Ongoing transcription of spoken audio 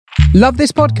Love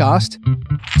this podcast?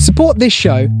 Support this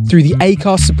show through the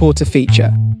Acast supporter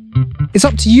feature. It's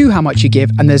up to you how much you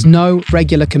give, and there's no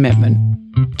regular commitment.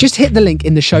 Just hit the link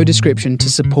in the show description to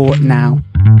support now.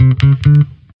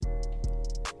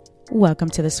 Welcome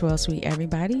to the Swirl Suite,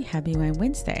 everybody. Happy Wine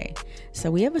Wednesday. So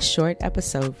we have a short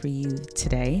episode for you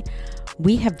today.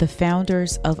 We have the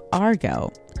founders of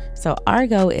Argaux. So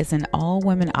Argaux is an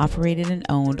all-women operated and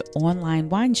owned online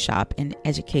wine shop and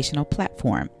educational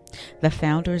platform. The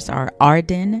founders are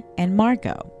Arden and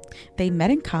Margaux. They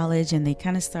met in college and they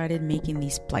kind of started making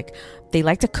these, they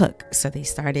like to cook. So they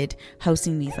started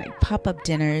hosting these pop-up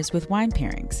dinners with wine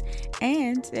pairings.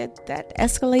 And that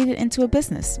escalated into a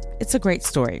business. It's a great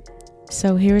story.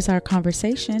 So here's our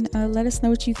conversation. Let us know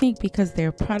what you think, because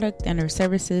their product and their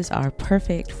services are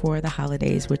perfect for the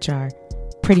holidays, which are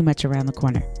pretty much around the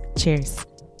corner. Cheers.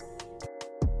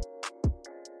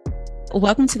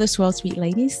 Welcome to the Swirl Suite,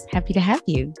 ladies. Happy to have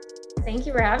you. Thank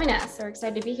you for having us. We're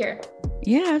excited to be here.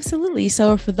 Yeah, absolutely.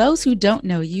 So for those who don't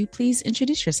know you, please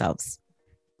introduce yourselves.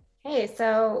 Hey,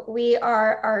 so we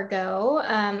are Argaux.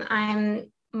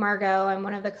 I'm Margaux. I'm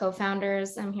one of the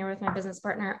co-founders. I'm here with my business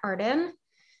partner, Arden.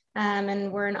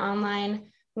 And we're an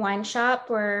online wine shop.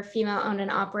 We're female owned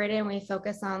and operated, and we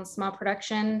focus on small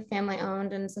production, family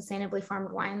owned, and sustainably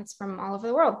farmed wines from all over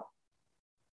the world.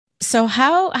 So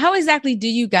how exactly did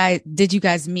you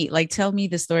guys meet? Tell me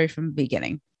the story from the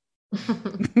beginning. How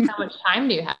much time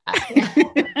do you have?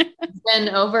 It's been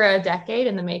over a decade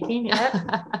in the making. Yep.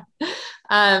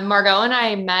 Margaux and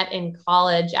I met in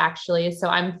college, actually. So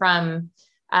I'm from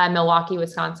Milwaukee,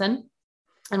 Wisconsin,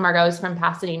 and Margaux is from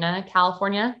Pasadena,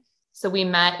 California. So we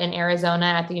met in Arizona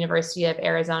at the University of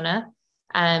Arizona,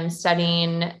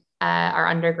 studying our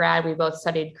undergrad. We both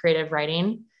studied creative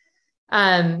writing.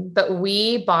 But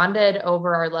we bonded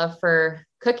over our love for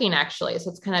cooking, actually. So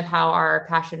it's kind of how our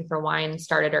passion for wine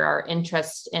started, or our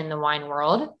interest in the wine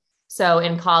world. So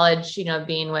in college,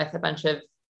 being with a bunch of,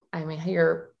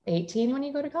 you're 18 when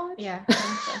you go to college? Yeah.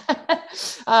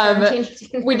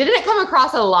 We didn't come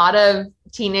across a lot of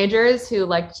teenagers who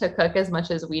liked to cook as much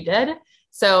as we did.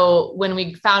 So when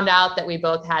we found out that we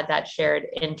both had that shared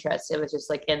interest, it was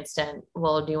just instant.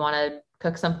 Well, do you want to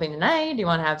cook something tonight? Do you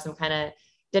want to have some kind of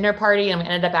dinner party? And we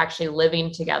ended up actually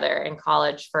living together in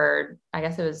college for, I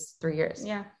guess it was 3 years.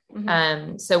 Yeah.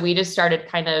 Mm-hmm. So we just started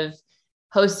kind of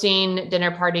hosting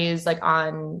dinner parties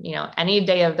on, any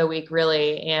day of the week,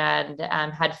 really. And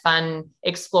had fun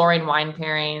exploring wine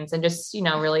pairings and just,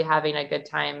 really having a good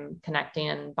time connecting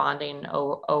and bonding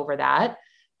over that.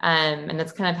 And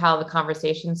that's kind of how the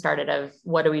conversation started of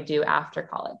what do we do after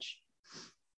college?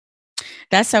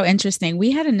 That's so interesting.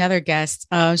 We had another guest.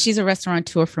 She's a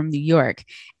restaurateur from New York,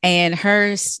 and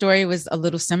her story was a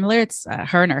little similar. It's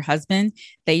her and her husband.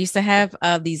 They used to have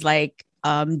these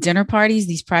dinner parties,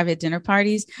 these private dinner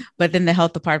parties, but then the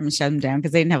health department shut them down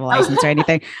because they didn't have a license or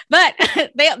anything. But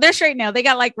they're straight now. They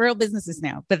got real businesses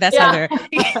now. But that's how they're.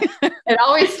 It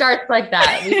always starts like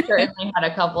that. We certainly had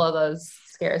a couple of those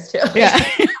scares too. Yeah.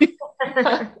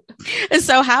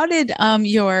 So how did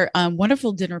your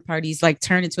wonderful dinner parties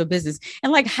turn into a business?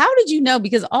 And how did you know?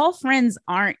 Because all friends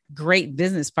aren't great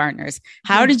business partners.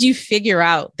 How did you figure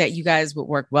out that you guys would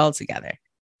work well together?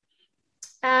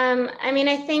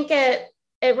 I think it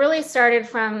really started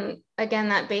from, again,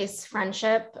 that base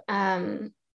friendship.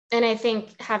 And I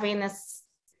think having this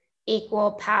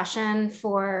equal passion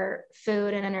for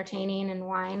food and entertaining and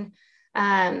wine,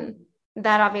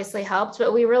 that obviously helped.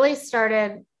 But we really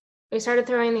started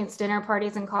throwing these dinner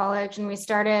parties in college, and we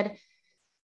started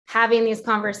having these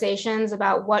conversations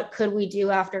about what could we do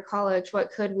after college? What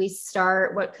could we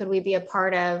start? What could we be a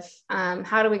part of?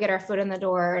 How do we get our foot in the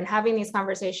door? And having these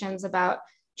conversations about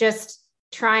just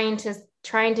trying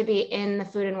to be in the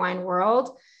food and wine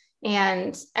world,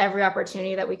 and every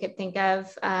opportunity that we could think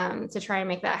of to try and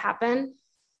make that happen.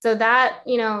 So that,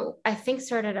 I think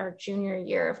started our junior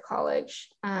year of college.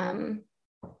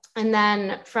 And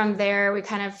then from there, we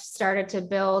kind of started to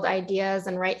build ideas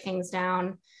and write things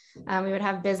down. We would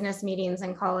have business meetings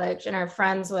in college, and our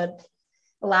friends would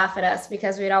laugh at us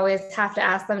because we'd always have to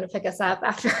ask them to pick us up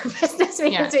after our business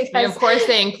meetings. Yeah. Because, of course,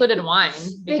 they included wine.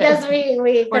 Because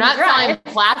we're not selling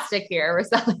plastic here. We're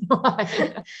selling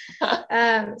wine.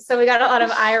 So we got a lot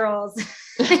of eye rolls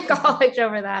in college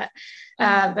over that.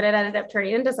 But it ended up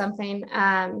turning into something.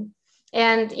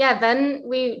 Then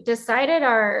we decided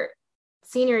our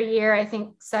senior year, I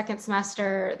think second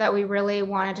semester, that we really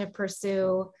wanted to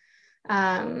pursue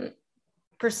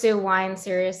wine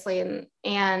seriously.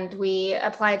 And we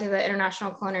applied to the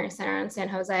International Culinary Center in San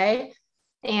Jose.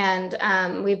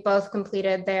 And we both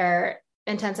completed their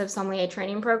intensive sommelier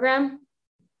training program.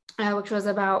 which was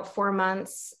about 4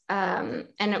 months. And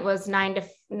it was 9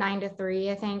 to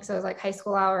 3, I think. So it was like high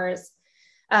school hours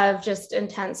of just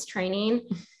intense training.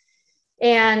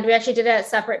 And we actually did it at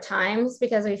separate times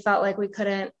because we felt like we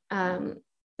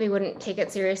wouldn't take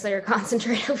it seriously or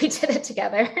concentrate if we did it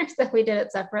together. So we did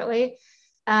it separately.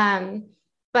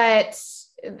 But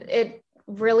it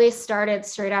really started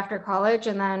straight after college.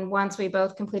 And then once we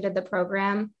both completed the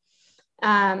program,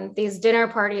 these dinner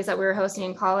parties that we were hosting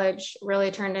in college really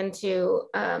turned into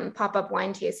pop-up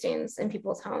wine tastings in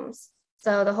people's homes.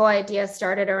 So the whole idea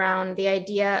started around the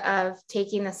idea of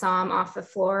taking the somm off the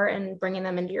floor and bringing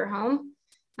them into your home.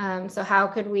 So how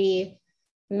could we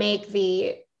make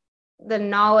the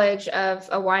knowledge of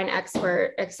a wine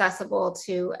expert accessible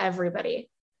to everybody?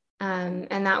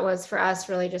 And that was for us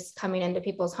really just coming into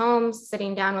people's homes,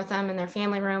 sitting down with them in their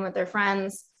family room with their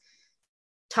friends,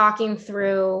 talking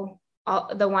through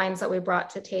all the wines that we brought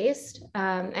to taste,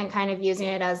 and kind of using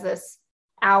it as this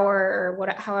hour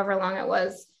or however long it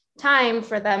was time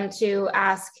for them to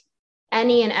ask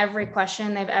any and every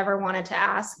question they've ever wanted to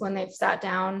ask when they've sat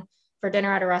down for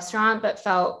dinner at a restaurant, but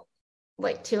felt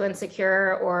like too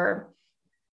insecure or,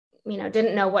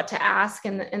 didn't know what to ask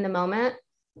in the moment.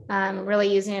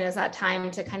 Really using it as that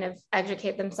time to kind of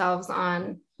educate themselves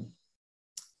on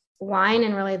wine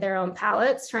and really their own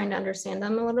palates, trying to understand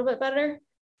them a little bit better.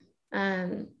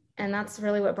 And that's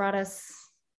really what brought us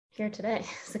here today,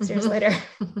 6 years later.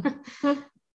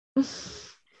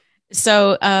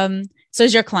 So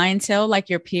is your clientele like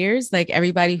your peers, like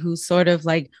everybody who sort of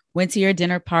like went to your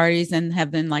dinner parties and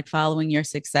have been like following your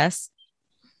success?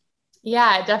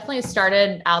 Yeah, it definitely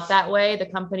started out that way. The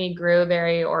company grew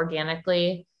very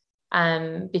organically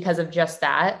because of just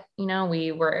that.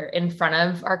 We were in front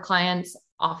of our clients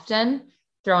often,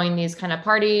 throwing these kind of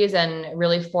parties, and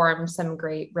really formed some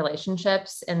great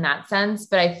relationships in that sense.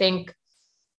 But I think,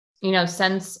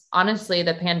 since honestly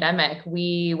the pandemic,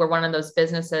 we were one of those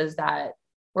businesses that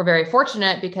were very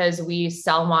fortunate because we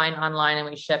sell wine online and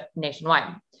we ship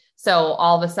nationwide. So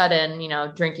all of a sudden,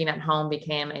 drinking at home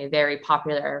became a very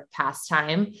popular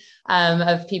pastime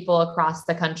of people across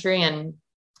the country. And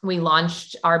we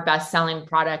launched our best-selling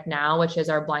product now, which is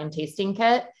our blind tasting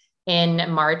kit,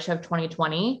 in March of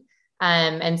 2020.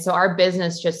 And so our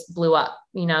business just blew up,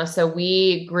 so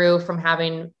we grew from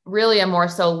having really a more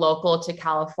so local to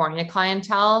California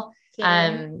clientele.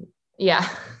 Yeah.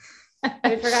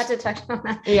 We forgot to touch on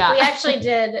that. Yeah.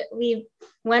 We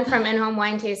went from in-home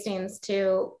wine tastings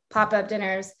to pop-up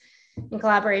dinners and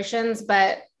collaborations,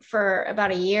 but for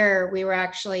about a year, we were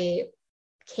actually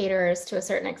caterers to a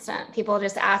certain extent. People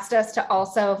just asked us to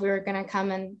also, if we were going to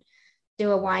come and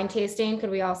do a wine tasting,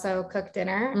 could we also cook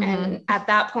dinner? Mm-hmm. And at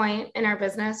that point in our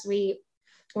business, we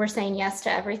were saying yes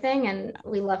to everything, and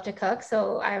we love to cook.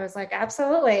 So I was like,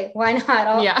 absolutely, why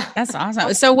not? Yeah, that's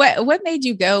awesome. So what made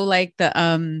you go like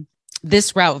the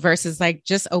this route versus like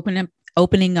just opening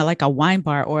a wine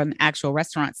bar or an actual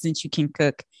restaurant, since you can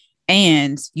cook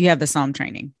and you have the somm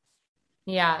training?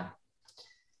 Yeah.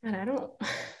 And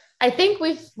I think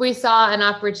we saw an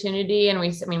opportunity, and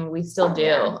we still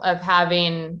do, of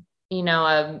having,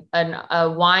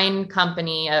 a wine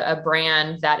company, a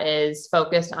brand that is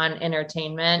focused on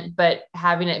entertainment, but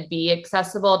having it be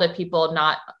accessible to people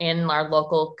not in our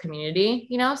local community,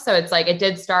 so it's like, it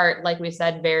did start, like we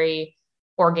said, very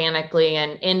organically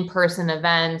and in-person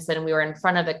events, and we were in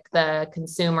front of the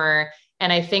consumer.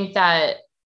 And I think that,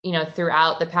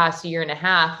 throughout the past year and a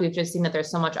half, we've just seen that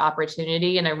there's so much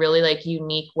opportunity and a really like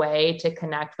unique way to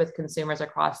connect with consumers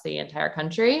across the entire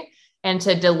country and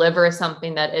to deliver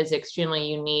something that is extremely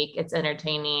unique. It's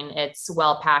entertaining, it's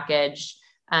well packaged,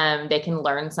 they can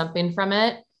learn something from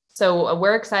it. So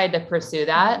we're excited to pursue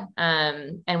that.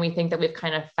 And we think that we've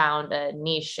kind of found a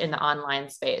niche in the online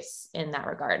space in that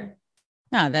regard.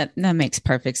 No, that makes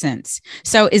perfect sense.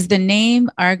 So is the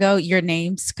name Argaux your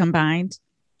names combined?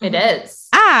 It is.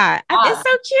 It's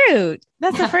so cute.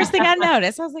 That's the first thing I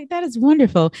noticed. I was like, that is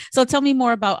wonderful. So tell me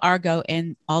more about Argaux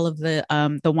and all of the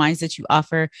wines that you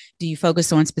offer. Do you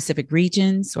focus on specific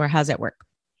regions, or how's that work?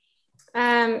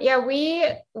 Yeah,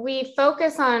 we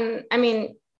focus on,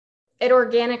 it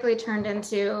organically turned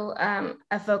into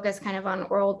a focus kind of on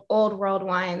old world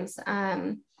wines.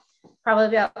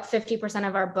 Probably about 50%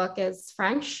 of our book is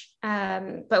French,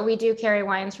 but we do carry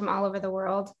wines from all over the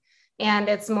world. And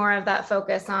it's more of that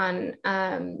focus on,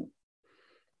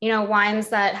 wines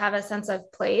that have a sense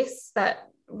of place, that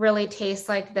really taste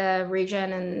like the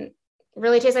region and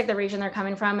really taste like the region they're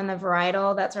coming from and the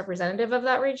varietal that's representative of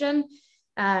that region.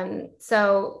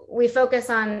 So we focus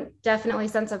on definitely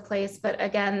sense of place, but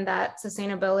again, that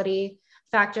sustainability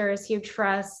factor is huge for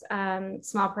us,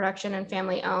 small production and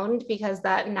family owned, because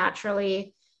that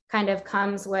naturally kind of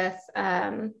comes with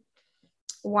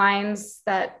wines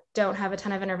that don't have a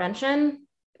ton of intervention,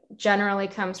 generally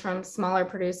comes from smaller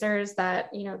producers that,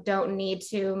 you know, don't need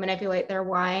to manipulate their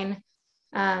wine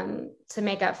to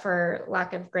make up for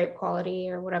lack of grape quality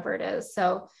or whatever it is.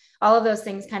 So all of those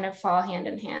things kind of fall hand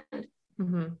in hand.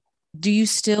 Mm-hmm. Do you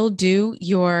still do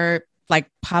your like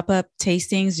pop-up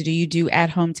tastings? Do you do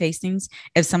at-home tastings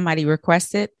if somebody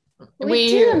requests it? We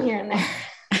do them here and there.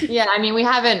 Yeah, I mean, we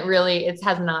haven't really, it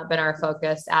has not been our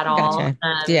focus at all. Gotcha.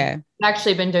 Yeah. We've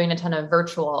actually been doing a ton of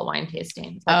virtual wine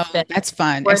tastings. That's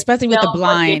fun, especially with the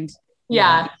blind.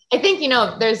 Yeah. I think, you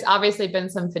know, there's obviously been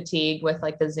some fatigue with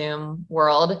like the Zoom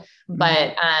world,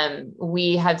 but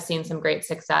we have seen some great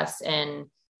success in,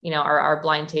 you know, our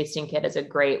blind tasting kit is a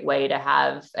great way to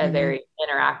have a very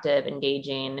interactive,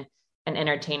 engaging, and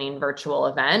entertaining virtual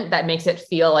event that makes it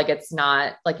feel like it's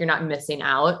not like you're not missing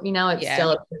out, you know, it's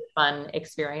still a fun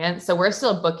experience. So we're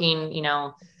still booking, you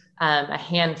know, a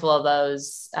handful of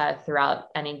those throughout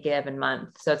any given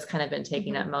month. So it's kind of been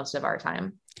taking up most of our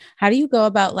time. How do you go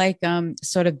about like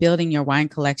sort of building your wine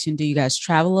collection? Do you guys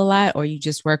travel a lot or you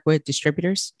just work with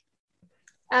distributors?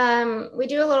 We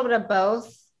do a little bit of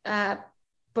both.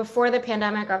 Before the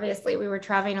pandemic, obviously we were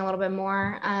traveling a little bit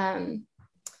more.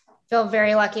 Feel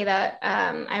very lucky that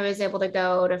I was able to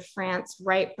go to France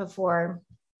right before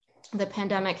the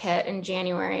pandemic hit in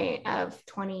January of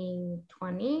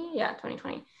 2020. Yeah,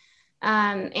 2020.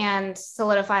 And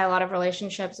solidify a lot of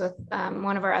relationships with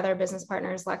one of our other business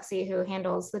partners, Lexi, who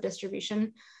handles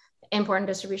the import and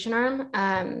distribution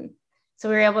arm. So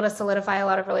we were able to solidify a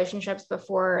lot of relationships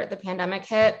before the pandemic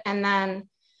hit. And then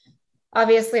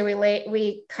obviously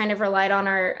we kind of relied on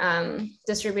our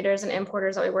distributors and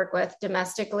importers that we work with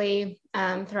domestically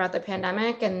throughout the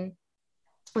pandemic. And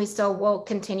we still will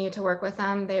continue to work with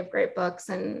them. They have great books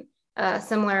and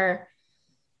similar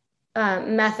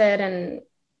method, and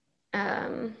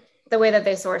the way that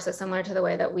they source is similar to the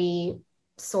way that we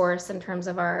source in terms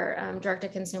of our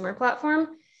direct-to-consumer platform.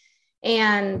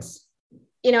 And,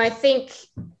 you know, I think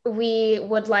we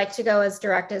would like to go as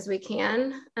direct as we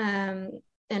can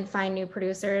and find new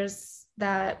producers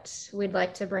that we'd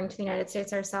like to bring to the United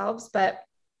States ourselves. But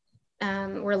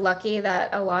we're lucky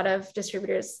that a lot of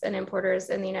distributors and importers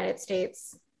in the United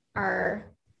States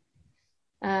are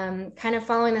kind of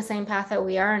following the same path that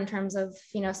we are in terms of,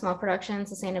 you know, small production and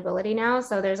sustainability now.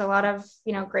 So there's a lot of,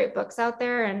 you know, great books out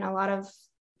there and a lot of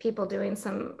people doing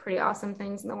some pretty awesome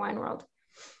things in the wine world.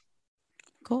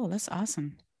 Cool. That's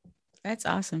awesome. That's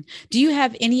awesome. Do you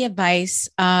have any advice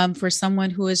for someone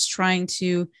who is trying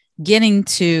to get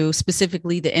into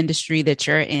specifically the industry that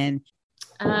you're in?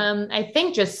 I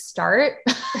think just start.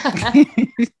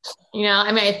 You know,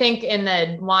 I mean, I think in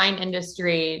the wine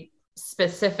industry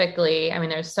specifically, I mean,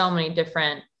 there's so many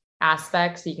different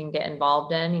aspects you can get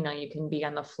involved in. You know, you can be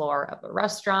on the floor of a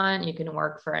restaurant, you can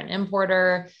work for an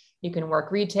importer, you can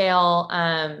work retail.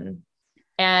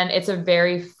 And it's a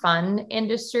very fun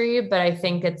industry, but I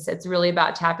think it's really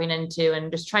about tapping into and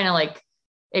just trying to like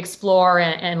explore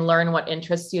and learn what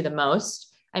interests you the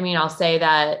most. I mean, I'll say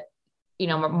that, you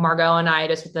know, Margaux and I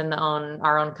just within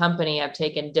our own company have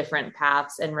taken different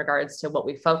paths in regards to what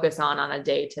we focus on a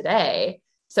day to day.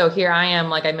 So here I am,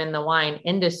 like I'm in the wine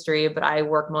industry, but I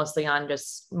work mostly on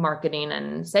just marketing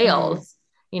and sales,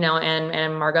 you know,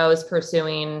 and Margaux is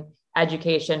pursuing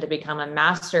education to become a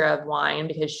master of wine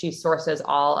because she sources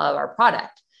all of our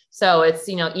product. So it's,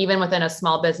 you know, even within a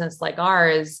small business like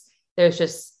ours,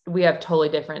 we have totally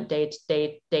different day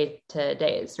to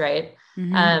days. Right.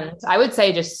 So I would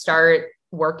say just start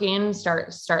working,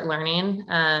 start learning,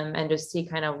 and just see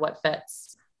kind of what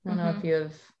fits. I don't know if you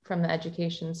have from the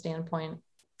education standpoint.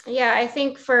 Yeah, I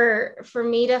think for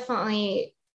me,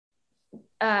 definitely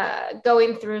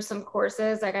going through some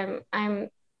courses, like I'm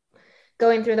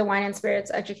going through the wine and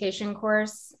spirits education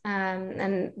course.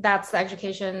 And that's the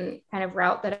education kind of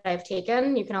route that I've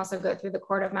taken. You can also go through the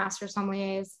Court of Master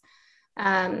Sommeliers.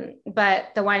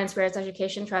 But the Wine and Spirits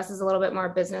Education Trust is a little bit more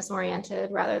business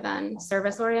oriented rather than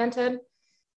service oriented.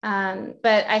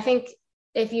 But I think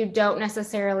if you don't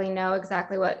necessarily know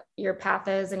exactly what your path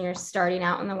is and you're starting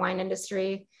out in the wine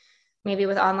industry, maybe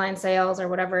with online sales or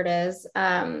whatever it is,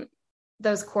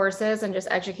 those courses and just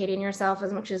educating yourself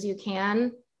as much as you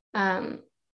can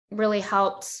really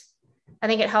helped. I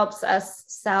think it helps us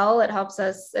sell. It helps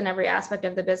us in every aspect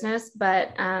of the business.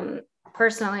 But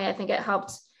personally, I think it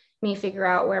helped me figure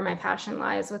out where my passion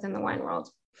lies within the wine world.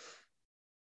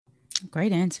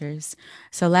 Great answers.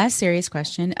 So last serious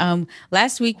question.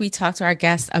 Last week we talked to our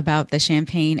guests about the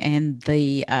champagne and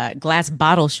the glass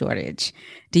bottle shortage.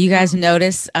 Do you guys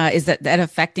notice, is that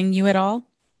affecting you at all?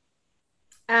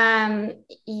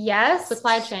 Yes.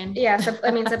 Supply chain. Yeah. So,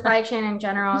 I mean, supply chain in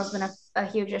general has been a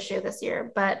huge issue this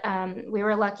year, but we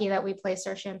were lucky that we placed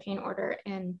our champagne order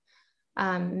in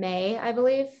May, I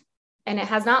believe, and it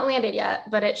has not landed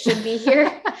yet, but it should be here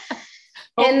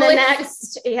in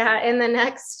the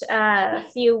next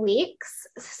few weeks.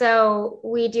 So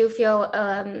we do feel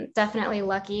definitely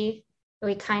lucky.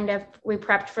 We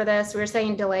prepped for this. We were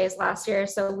saying delays last year,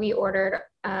 so we ordered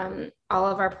all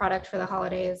of our product for the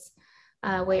holidays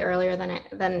way earlier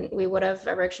than we would have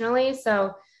originally.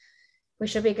 So we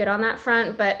should be good on that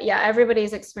front. But yeah,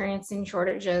 everybody's experiencing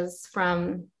shortages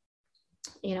from,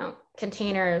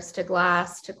 containers to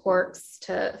glass to corks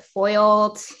to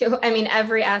foil to,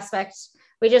 every aspect.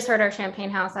 We just heard our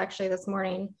champagne house actually this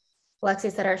morning.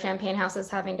 Lexi said our champagne house is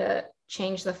having to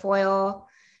change the foil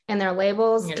and their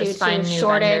labels due to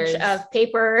shortage of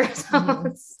paper.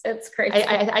 So it's crazy.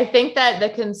 I think that the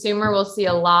consumer will see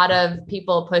a lot of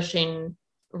people pushing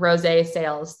rosé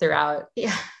sales throughout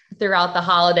the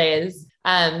holidays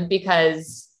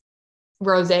because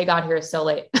rosé got here so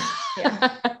late.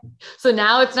 Yeah. So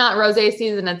now it's not rosé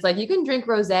season. It's like, you can drink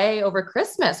rosé over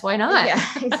Christmas. Why not? Yeah,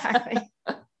 exactly.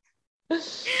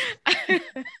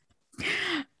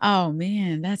 Oh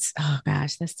man, that's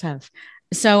tough.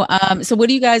 So, so what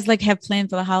do you guys like have planned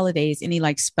for the holidays? Any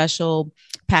like special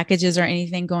packages or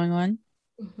anything going on?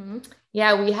 Mm-hmm.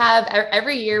 Yeah, we have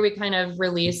every year we kind of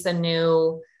release a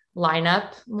new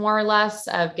lineup more or less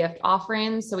of gift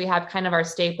offerings. So we have kind of our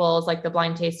staples, like the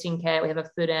blind tasting kit. We have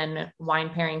a food and wine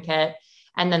pairing kit.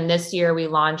 And then this year we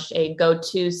launched a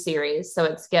go-to series. So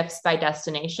it's gifts by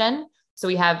destination. So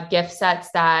we have gift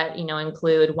sets that,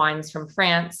 include wines from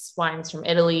France, wines from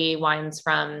Italy, wines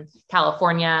from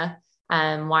California,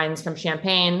 wines from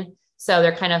Champagne. So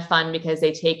they're kind of fun because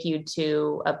they take you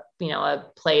to a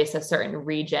place, a certain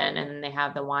region, and they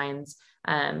have the wines,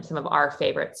 some of our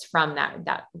favorites from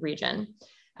that region.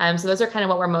 So those are kind of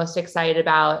what we're most excited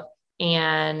about.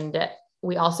 And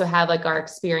we also have like our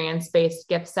experience-based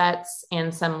gift sets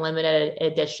and some limited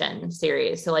edition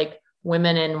series. So like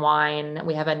women in wine,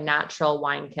 we have a natural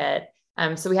wine kit.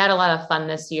 So we had a lot of fun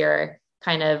this year,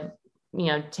 kind of,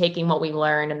 taking what we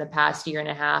learned in the past year and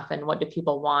a half and what do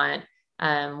people want,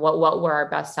 what were our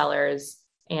best sellers.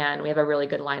 And we have a really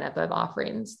good lineup of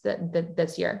offerings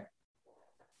this year.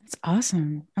 That's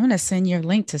awesome. I'm going to send your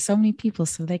link to so many people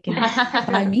so they can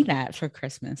buy me that for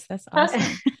Christmas. That's awesome.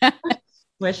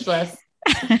 Wish list.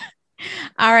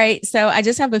 All right. So I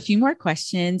just have a few more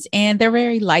questions and they're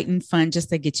very light and fun just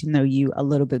to get to know you a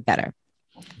little bit better.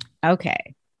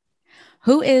 Okay.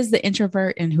 Who is the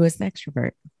introvert and who is the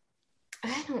extrovert?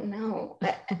 I don't know.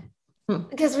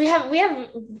 Because we have,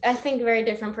 I think, very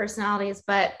different personalities,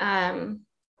 but I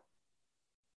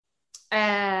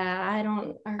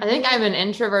think I'm an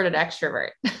introverted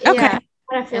extrovert. Okay.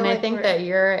 I think that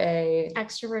you're a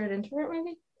extroverted introvert,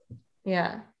 maybe.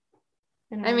 Yeah.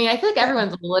 I feel like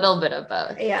everyone's a little bit of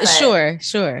both. Yeah. Sure.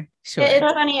 It's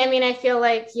funny. I feel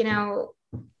like,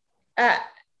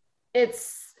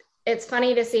 it's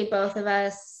funny to see both of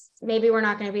us. Maybe we're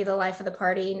not going to be the life of the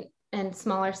party in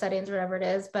smaller settings, whatever it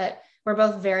is, but we're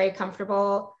both very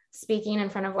comfortable speaking in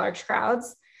front of large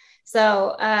crowds.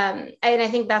 So, and I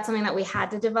think that's something that we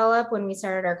had to develop when we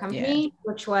started our company,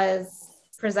 which was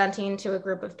presenting to a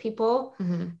group of people,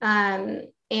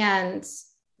 and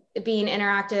being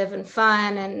interactive and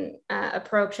fun and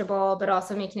approachable, but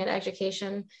also making it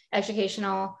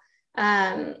educational.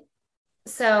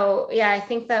 So yeah, I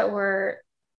think that we're,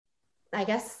 I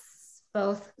guess,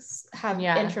 both have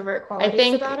introvert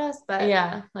qualities about us, but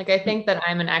I think that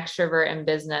I'm an extrovert in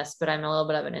business, but I'm a little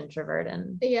bit of an introvert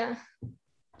and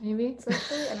maybe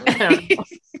socially, I don't know.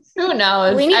 Who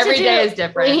knows? Every day is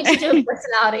different. We need to do a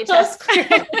personality test.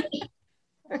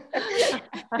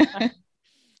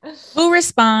 Who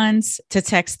responds to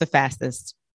text the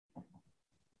fastest?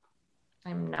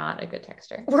 I'm not a good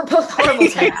texter. We're both horrible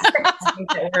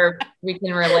texters. We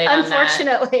can relate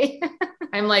Unfortunately. on that.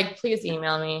 I'm like, please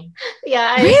email me.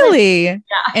 Yeah. Really?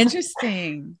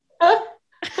 Interesting.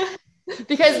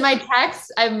 Because my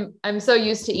text, I'm so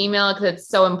used to email because it's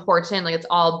so important. Like it's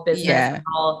all business,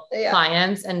 all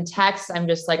clients, and text. I'm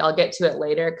just like, I'll get to it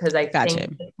later because I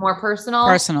think it's more personal.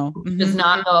 Does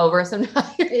not go over sometimes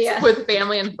with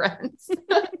family and friends.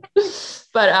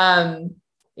 But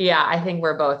I think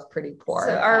we're both pretty poor.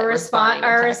 So our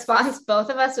response, both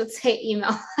of us would say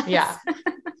email. Yeah,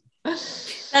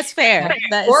 that's fair.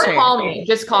 Call me.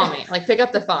 Just call me. Like pick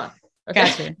up the phone.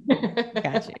 Okay.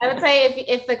 Gotcha. I would say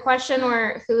if the question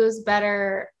were who's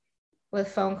better with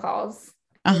phone calls,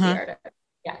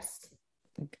 yes.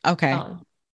 Okay.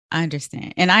 I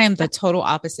understand. And I am the total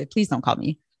opposite. Please don't call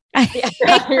me.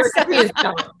 Please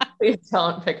don't. Please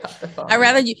don't pick up the phone. I'd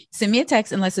rather you send me a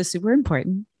text unless it's super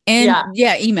important. And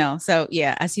email. So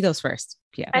I see those first.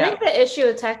 Yeah. I think the issue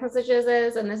with text messages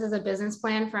is, and this is a business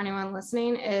plan for anyone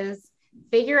listening, is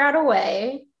figure out a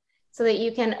way so that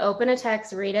you can open a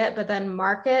text, read it, but then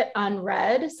mark it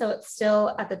unread. So it's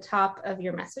still at the top of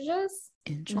your messages.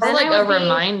 Or like a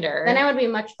reminder. Then I would be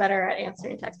much better at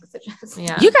answering text messages.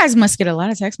 Yeah. You guys must get a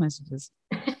lot of text messages.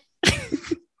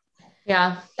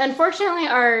 Yeah. Unfortunately,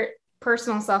 our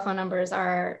personal cell phone numbers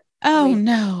are. Oh,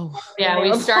 no. Yeah.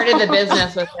 We started the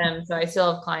business with him. So I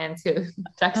still have clients who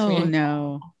text me. Oh,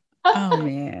 no. Oh,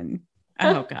 man.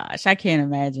 Oh, gosh. I can't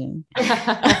imagine.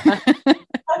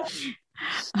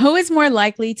 Who is more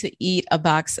likely to eat a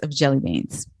box of jelly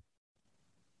beans?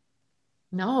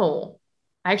 No.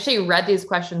 I actually read these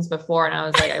questions before and I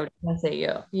was like, I would want to say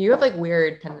you. You have like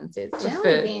weird tendencies to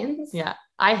jelly beans. Yeah.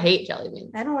 I hate jelly beans.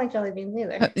 I don't like jelly beans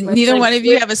either. Neither one of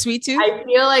you have a sweet tooth? I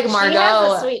feel like Margaux. She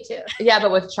has a sweet tooth. Yeah,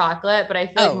 but with chocolate. But I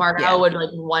feel like Margaux would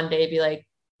like one day be like,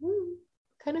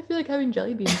 kind of feel like having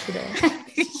jelly beans today.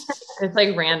 It's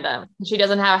like random. She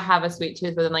doesn't have a sweet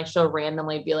tooth, but then like she'll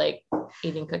randomly be like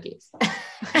eating cookies.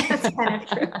 That's kind of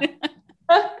true.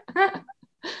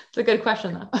 It's a good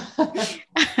question though.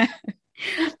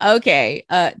 Okay.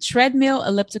 Treadmill,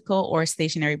 elliptical, or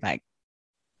stationary bike?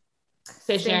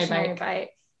 Stationary bike.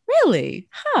 Really?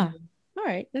 Huh. All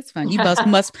right. That's fun. You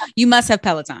must have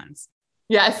Pelotons.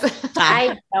 Yes.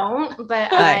 I don't,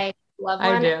 but I love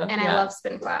one. I do. And I love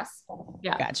spin class.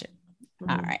 Yeah. Gotcha.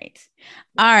 All right.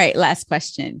 All right. Last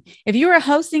question. If you were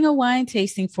hosting a wine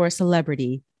tasting for a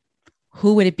celebrity,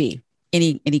 who would it be?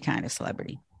 Any kind of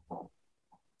celebrity?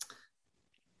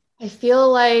 I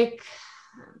feel like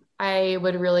I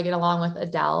would really get along with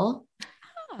Adele.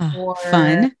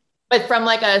 Fun. But from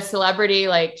like a celebrity,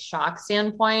 like shock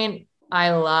standpoint,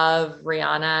 I love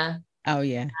Rihanna. Oh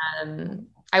yeah.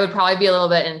 I would probably be a little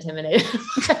bit intimidated.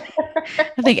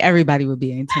 I think everybody would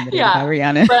be intimidated by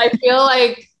Rihanna. But I feel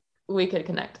like we could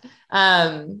connect.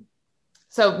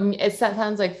 So it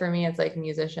sounds like for me, it's like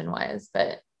musician wise,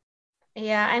 but.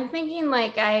 Yeah, I'm thinking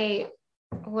like I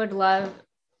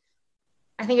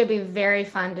think it'd be very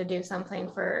fun to do something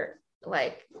for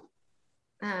like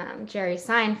Jerry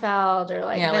Seinfeld or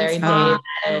like Larry David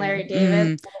and Larry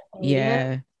David.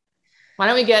 Yeah. Why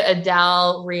don't we get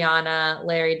Adele, Rihanna,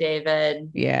 Larry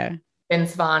David,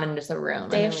 Vince Vaughn in just a room?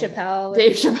 Dave Chappelle.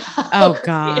 Oh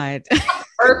God.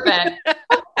 Perfect.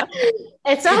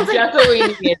 It sounds like that's what we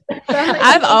need.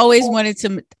 I've always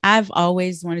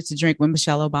wanted to drink with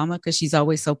Michelle Obama because she's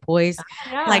always so poised.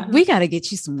 Yeah. Like, we got to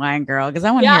get you some wine, girl, because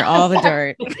I want to hear all the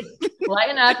dirt.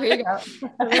 Lighten up. Here you go.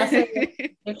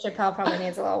 Dave Chappelle probably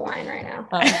needs a little wine right now.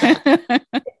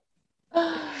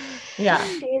 Yeah.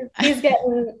 He's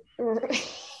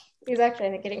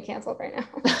actually getting canceled right now.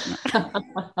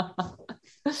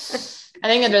 I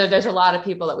think there's a lot of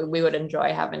people that we would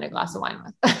enjoy having a glass of wine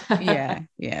with. Yeah,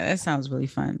 that sounds really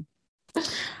fun.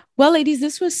 Well, ladies,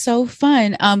 this was so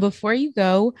fun. Before you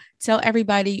go, tell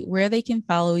everybody where they can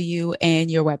follow you and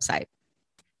your website.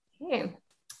 Okay.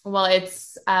 Well,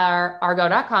 it's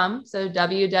argaux.com. So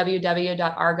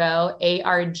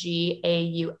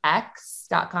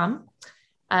www.argaux.com.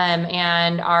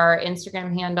 And our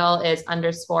Instagram handle is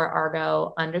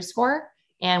 _Argaux_.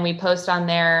 And we post on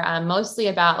there mostly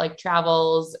about like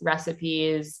travels,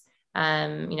 recipes,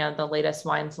 the latest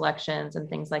wine selections and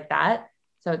things like that.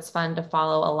 So it's fun to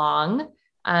follow along.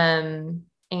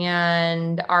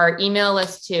 And our email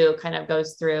list too kind of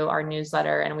goes through our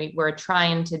newsletter, and we're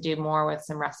trying to do more with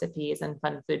some recipes and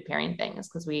fun food pairing things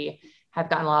because we have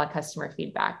gotten a lot of customer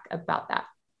feedback about that.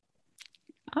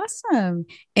 Awesome.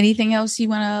 Anything else you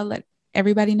want to let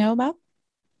everybody know about?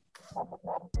 I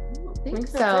think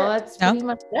so. That's pretty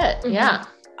much it. Mm-hmm. Yeah.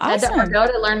 Awesome. Head to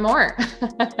Argaux to learn more.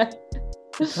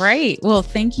 Great. Well,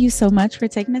 thank you so much for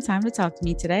taking the time to talk to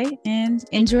me today, and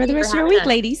enjoy the rest of your week,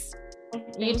 ladies.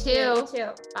 You too.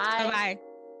 Bye. Bye.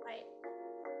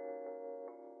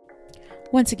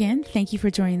 Once again, thank you for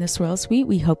joining the Swirl Suite.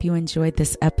 We hope you enjoyed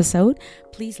this episode.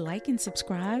 Please like and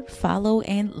subscribe, follow,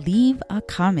 and leave a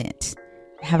comment.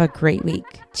 Have a great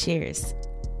week. Cheers.